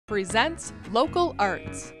presents Local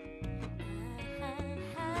Arts.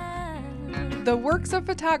 The works of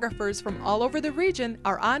photographers from all over the region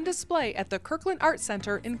are on display at the Kirkland Art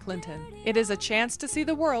Center in Clinton. It is a chance to see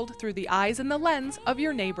the world through the eyes and the lens of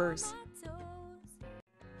your neighbors.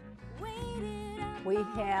 We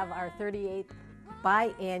have our 38th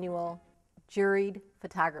biannual juried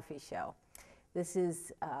photography show. This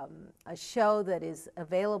is a show that is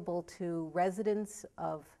available to residents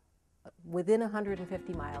of within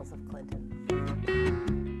 150 miles of Clinton.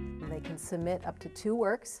 They can submit up to 2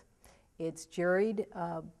 works. It's juried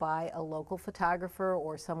by a local photographer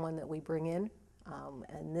or someone that we bring in.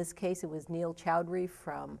 In this case, it was Neil Chowdhury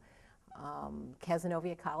from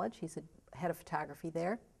Cazenovia College. He's the head of photography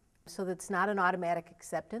there. So that's not an automatic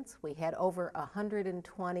acceptance. We had over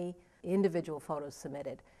 120 individual photos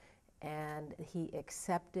submitted, and he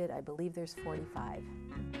accepted, I believe there's 45.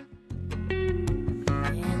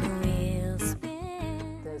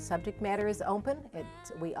 The subject matter is open.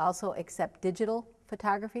 We also accept digital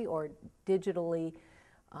photography or digitally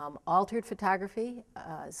altered photography,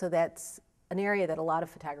 so that's an area that a lot of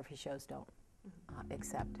photography shows don't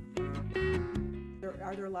accept.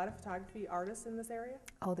 Are there a lot of photography artists in this area?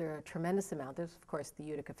 Oh, there are a tremendous amount. There's, of course, the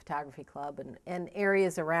Utica Photography Club and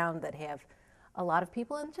areas around that have a lot of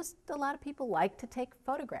people, and just a lot of people like to take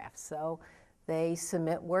photographs. So they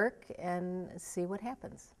submit work and see what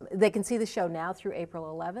happens. They can see the show now through April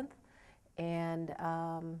 11th, and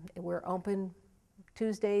we're open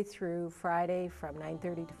Tuesday through Friday from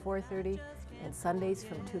 9:30 to 4:30, and Sundays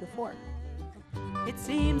from 2 to 4. It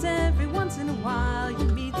seems every once in a while you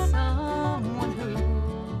meet someone who...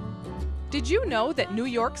 Did you know that New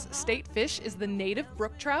York's state fish is the native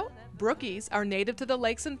brook trout? Brookies are native to the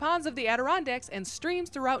lakes and ponds of the Adirondacks and streams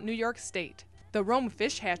throughout New York State. The Rome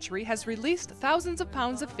Fish Hatchery has released thousands of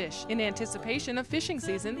pounds of fish in anticipation of fishing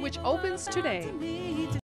season, which opens today.